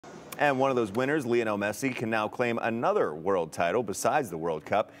And one of those winners, Lionel Messi, can now claim another world title besides the World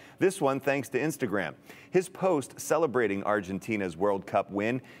Cup, this one thanks to Instagram. His post celebrating Argentina's World Cup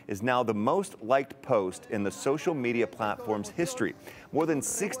win is now the most liked post in the social media platform's history. More than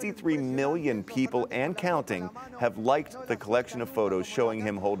 63 million people and counting have liked the collection of photos showing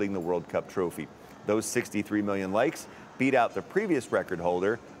him holding the World Cup trophy. Those 63 million likes beat out the previous record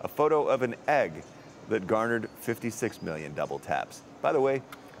holder, a photo of an egg that garnered 56 million double taps. By the way,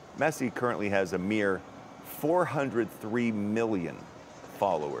 Messi currently has a mere 403 million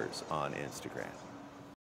followers on Instagram.